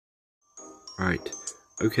Right,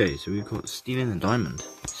 okay, so we've got Stealing the Diamond.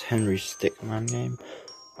 It's Henry's Stickman game.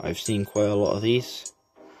 I've seen quite a lot of these.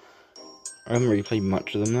 I haven't really played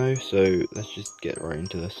much of them though, so let's just get right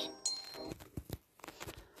into this.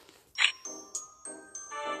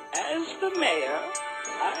 As the mayor,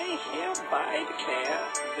 I hereby declare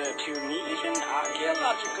the Tunisian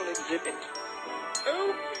archaeological exhibit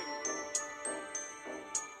open.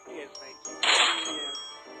 Yes, thank you. Yes.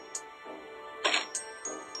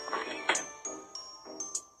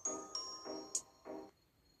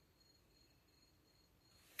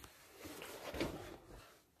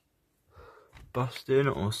 Bust in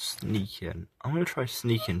or sneak in? I'm going to try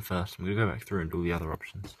sneak in first. I'm going to go back through and do all the other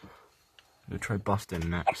options. I'm going to try bust in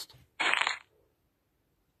next.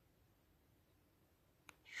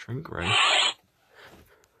 Shrink ray.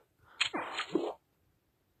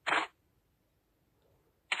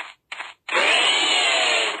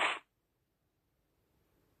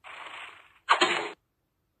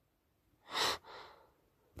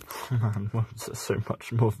 Man, ones are so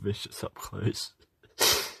much more vicious up close.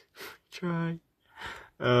 Try.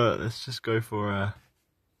 Let's just go for a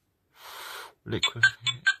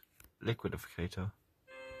liquidificator.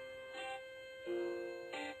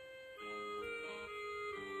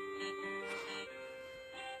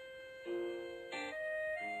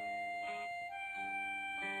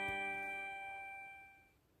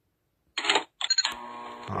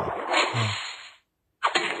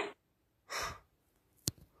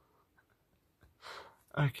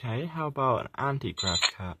 Okay, how about an anti-grav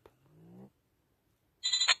cap?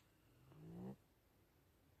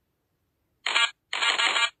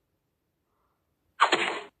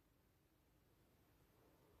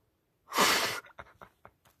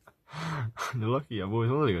 You're lucky, I've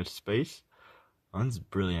always wanted to go to space. Mine's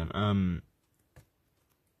brilliant.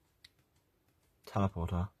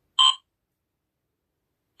 Teleporter.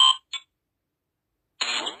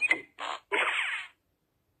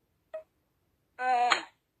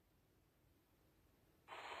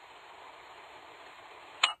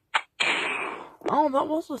 Oh, that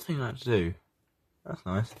was the thing I had to do. That's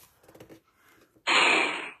nice.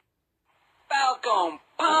 Falcon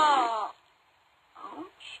Punch!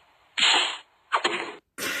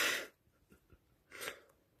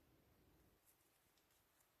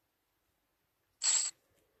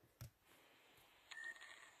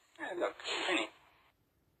 Hey, look, Penny.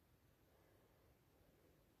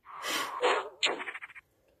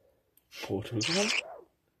 Portals on.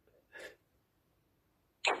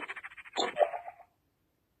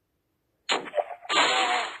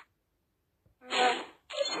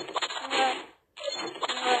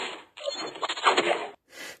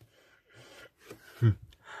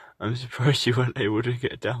 I'm surprised you weren't able to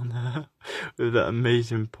get down there with that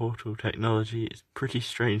amazing portal technology. It's pretty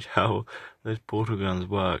strange how those portal guns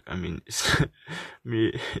work. I mean,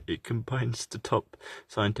 it combines the top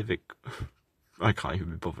scientific... I can't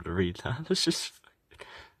even be bothered to read that. Let's just...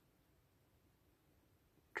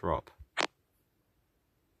 drop.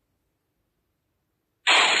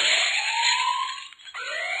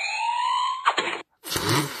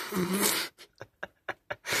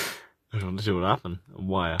 I just want to see what happened. A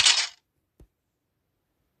wire.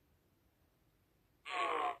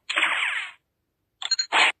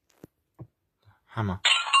 Hammer.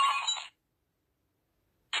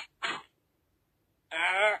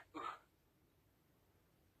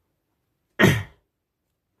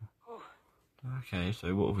 Okay,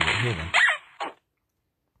 so what have we got here then?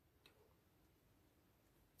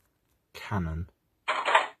 Cannon.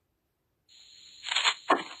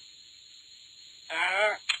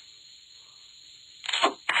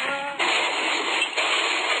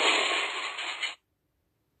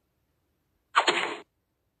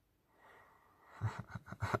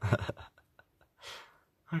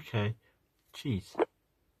 Okay, jeez.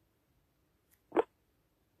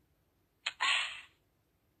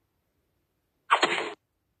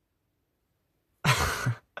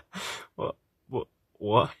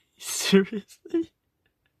 What? Seriously?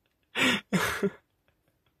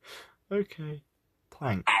 Okay.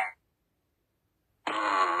 Plank. And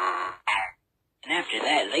after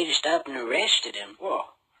that, they just up and arrested him.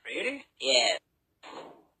 Whoa, really? Yeah.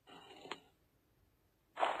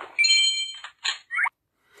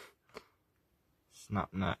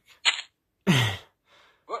 Snap neck.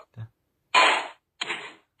 What?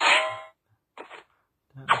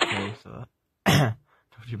 Okay, so that...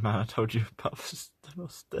 told you, man, I told you about the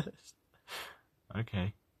stairs.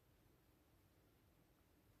 Okay.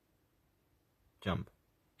 Jump.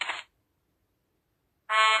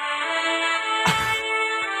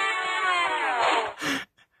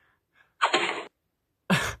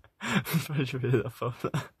 I'm trying to read that far.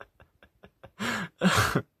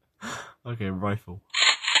 Okay, rifle.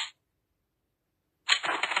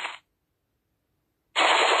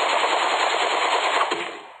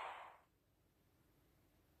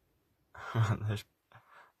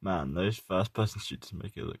 those first-person shooters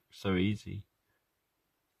make it look so easy.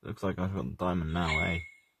 Looks like I've got the diamond now, eh?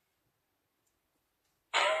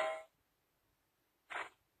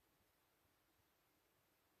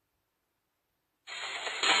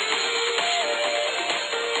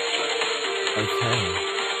 Okay.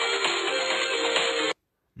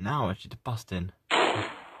 Now I should bust in.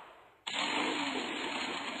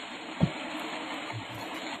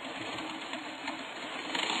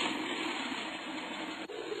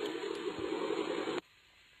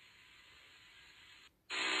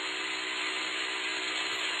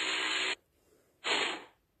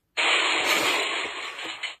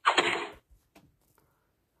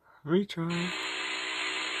 Retry.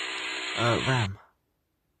 Ram.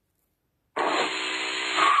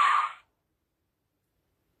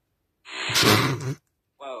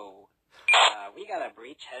 Whoa. We got a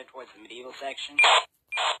breach headed towards the medieval section.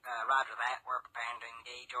 Roger that. We're preparing to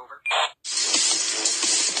engage. Over.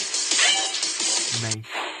 Mate.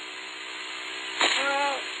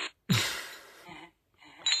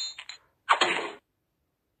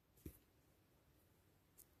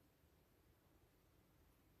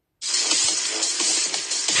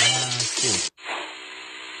 Cool.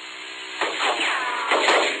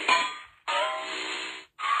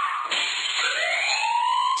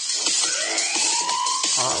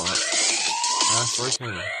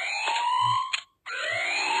 Okay.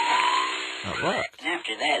 That worked. And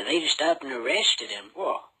after that, they just stopped and arrested him.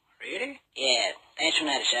 Whoa, really? Yeah, that's when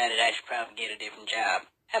I decided I should probably get a different job.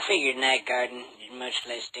 I figured night guarding is much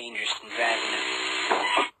less dangerous than driving a...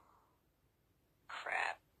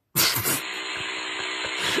 Crap.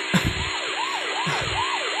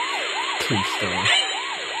 Two-star.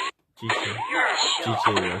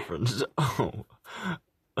 GTA reference. Oh.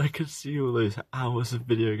 I could see all those hours of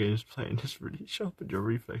video games playing just really sharpened your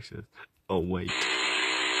reflexes. Oh wait.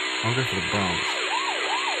 I'll go for the branch.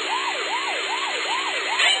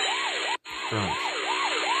 Branch.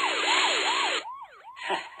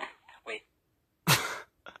 Wait.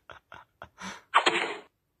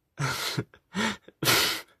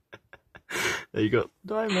 There you go.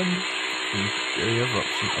 Diamond. And the other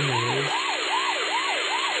option anyways.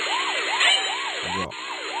 Rock.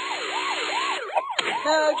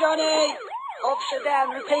 No, Johnny! Officer down,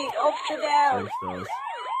 repeat, officer down! 5 stars.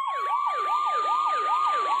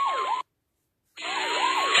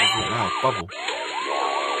 What's it now? Bubble.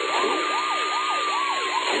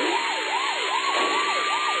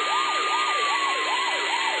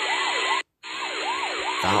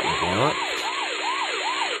 That worked.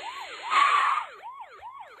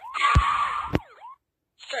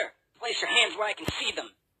 Sir, place your hands where I can see them.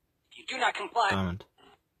 If you do not comply... Diamond.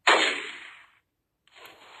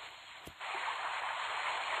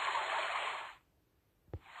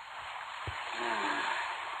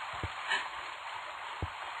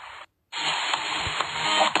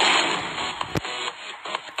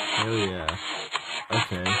 Hell yeah.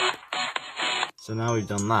 Okay. So now we've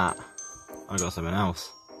done that, I got something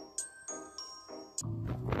else.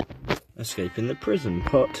 Escaping the prison,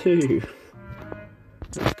 part 2.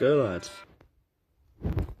 Let's go, lads.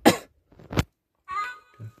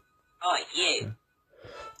 Oh, you.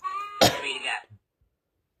 Ready to go.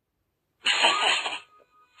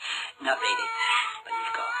 Not ready, but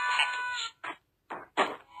you've got a package.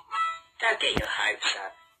 Don't get your hopes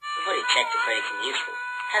up. We've already checked it for anything useful.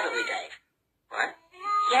 Haven't we, Dave? What?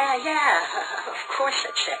 Yeah, of course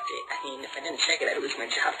I checked it. I mean, if I didn't check it, I'd lose my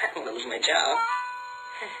job. I don't want to lose my job.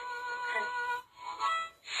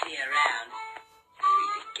 See you around. Free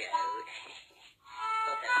to go.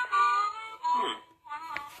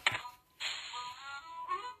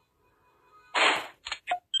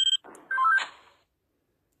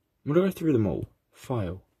 I'm gonna go through them all.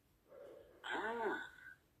 File.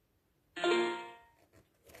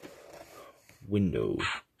 Window.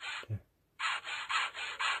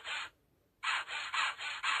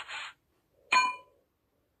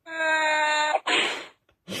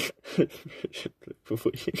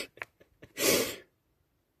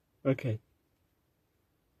 Okay.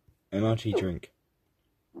 MRT drink.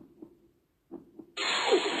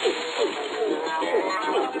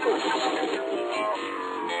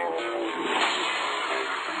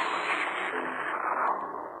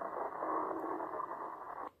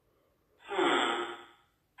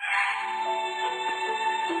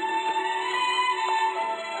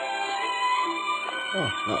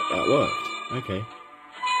 Oh, that worked. Okay.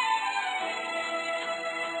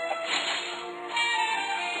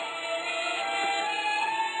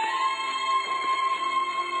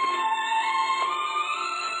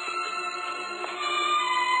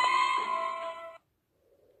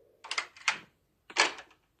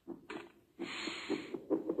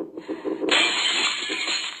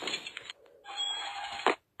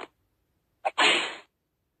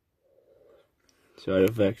 Side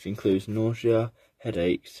effects include nausea,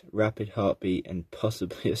 headaches, rapid heartbeat, and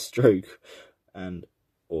possibly a stroke and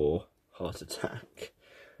or heart attack.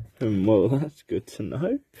 Well, that's good to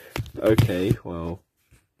know. Okay, well,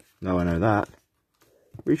 now I know that.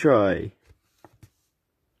 Retry.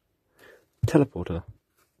 Teleporter.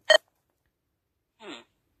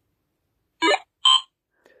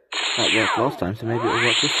 That worked last time, so maybe it'll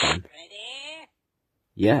work this time. Ready?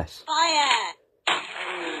 Yes. Fire!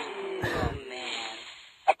 Oh, man.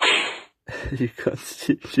 You can't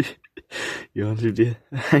do the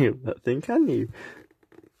hang of that thing, can you?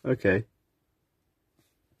 Okay.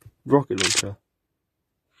 Rocket launcher.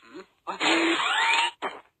 What?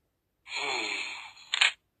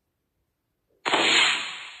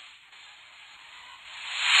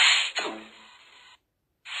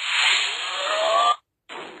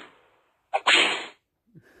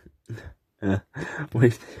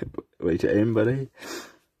 Wait to aim, buddy.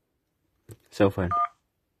 Cell phone.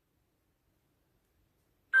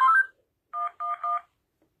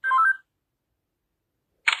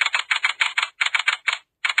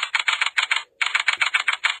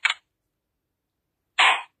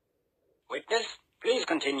 Witness, please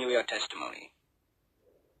continue your testimony.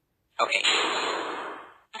 Okay.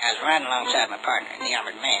 I was riding alongside my partner and the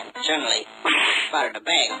armored man. Suddenly, spotted a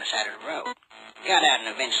bag on the side of the road. Got out and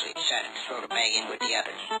eventually decided to throw the bag in with the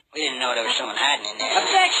others. We didn't know there was someone hiding in there.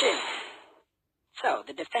 Objection! So,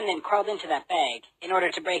 the defendant crawled into that bag in order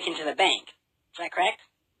to break into the bank. Is that correct?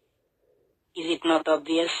 Is it not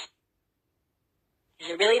obvious? Is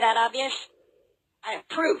it really that obvious? I have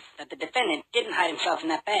proof that the defendant didn't hide himself in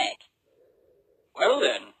that bag. Well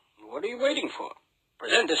then, what are you waiting for?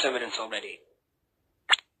 Present this evidence already.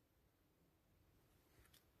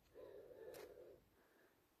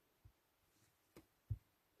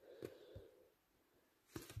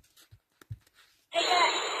 Hey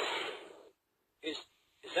guys! Is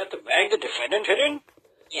that the bag the defendant hid in?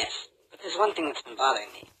 Yes, but there's one thing that's been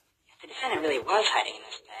bothering me. If the defendant really was hiding in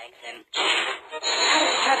this bag, then how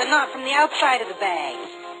did he tie the knot from the outside of the bag?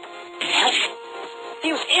 If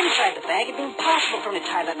he was inside the bag, it'd be impossible for him to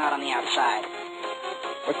tie that knot on the outside.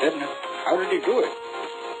 But then, how did he do it?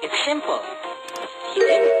 It's simple. He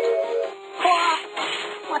didn't.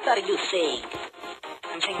 What are you saying?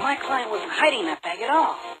 I'm saying my client wasn't hiding that bag at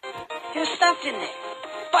all. He was stuffed in there.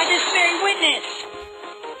 By this very witness!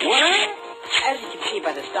 What? As you can see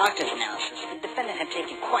by this doctor's analysis, the defendant had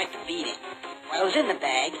taken quite the beating. While he was in the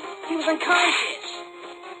bag, he was unconscious.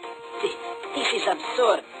 This is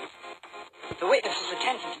absurd. The witness was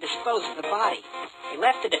attempting to dispose of the body. He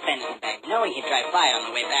left the defendant in the bag, knowing he'd drive by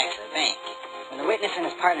on the way back to the bank. When the witness and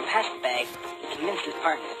his partner passed the bag, he convinced his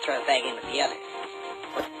partner to throw the bag in with the others.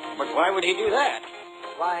 But why would he do that?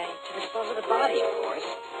 Why, to dispose of the body, of course.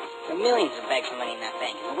 There were millions of bags of money in that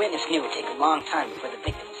bank, and the witness knew it would take a long time before the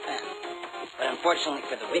victim was found. But unfortunately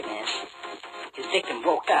for the witness, his victim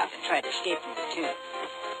woke up and tried to escape from the tomb.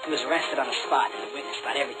 He was arrested on the spot, and the witness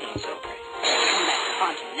thought everything was over. Come back to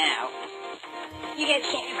haunt him now. You guys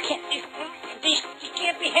can't, this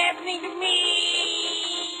can't be happening to me!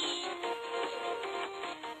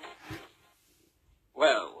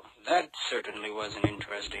 Well, that certainly was an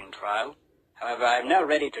interesting trial. However, I am now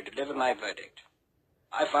ready to deliver my verdict.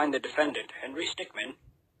 I find the defendant, Henry Stickman.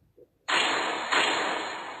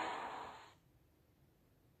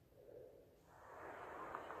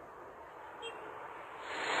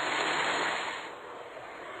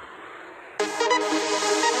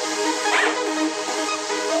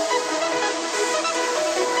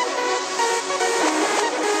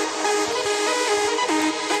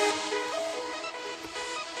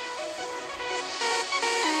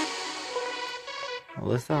 What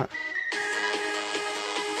was that?